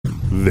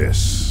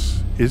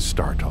This is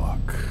StarTalk.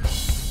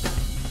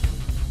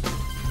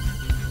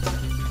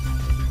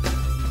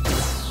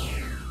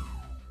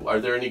 Are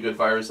there any good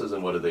viruses,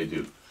 and what do they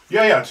do?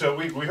 Yeah. So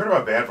we heard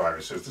about bad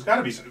viruses. There's got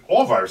to be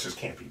all viruses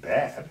can't be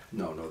bad.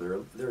 No.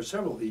 There are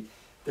several.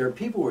 There are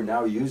people who are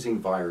now using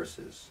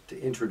viruses to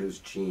introduce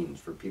genes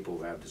for people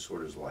who have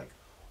disorders like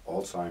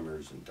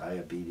Alzheimer's and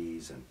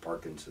diabetes and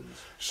Parkinson's.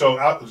 So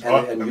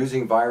and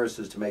using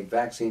viruses to make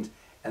vaccines.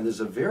 And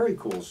there's a very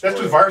cool story. That's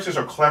because viruses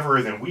are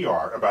cleverer than we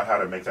are about how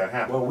to make that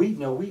happen. Well,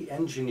 we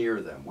engineer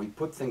them. We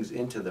put things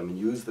into them and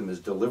use them as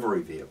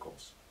delivery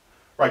vehicles.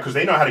 Right, because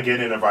they know how to get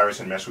in a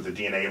virus and mess with the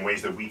DNA in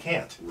ways that we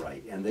can't.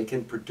 Right, and they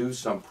can produce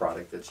some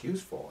product that's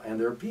useful. And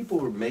there are people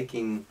who are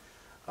making,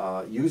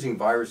 using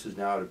viruses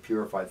now to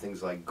purify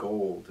things like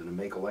gold and to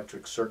make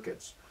electric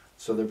circuits.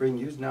 So they're being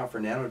used now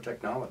for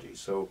nanotechnology.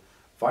 So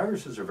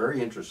viruses are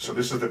very interesting. So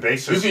this is the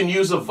basis. You can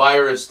use a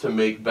virus to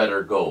make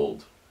better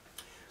gold.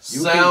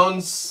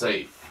 Sounds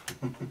safe.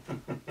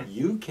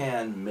 You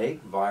can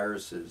make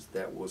viruses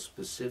that will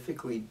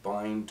specifically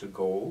bind to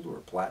gold or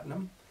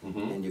platinum,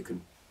 and you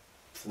can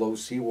flow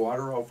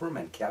seawater over them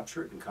and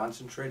capture it and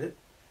concentrate it.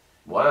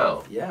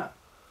 Wow. Yeah.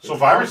 So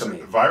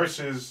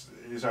viruses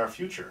is our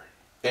future.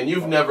 And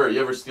you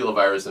ever steal a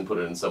virus and put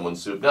it in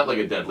someone's soup? Not like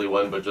a deadly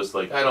one, but just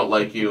like, I don't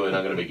like you and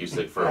I'm going to make you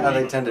sick for a Yeah,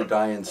 week. they tend to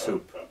die in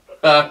soup.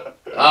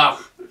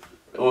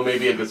 Well,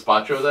 maybe a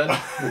gazpacho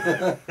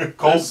then?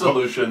 Cold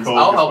solutions. cold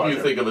I'll help gazpacho.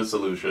 you think of a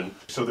solution.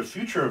 So the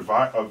future of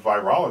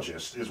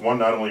virologists is one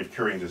not only of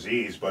curing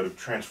disease, but of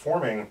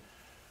transforming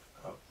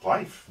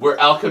life. Where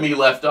alchemy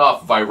left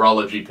off,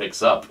 virology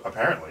picks up.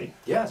 Apparently.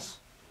 Yes.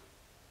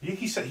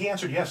 He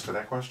answered yes to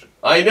that question.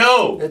 I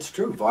know! It's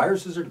true.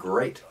 Viruses are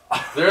great.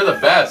 They're the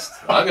best.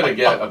 I'm going to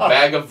get a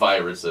bag of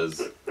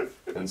viruses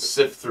and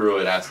sift through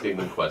it asking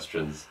them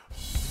questions.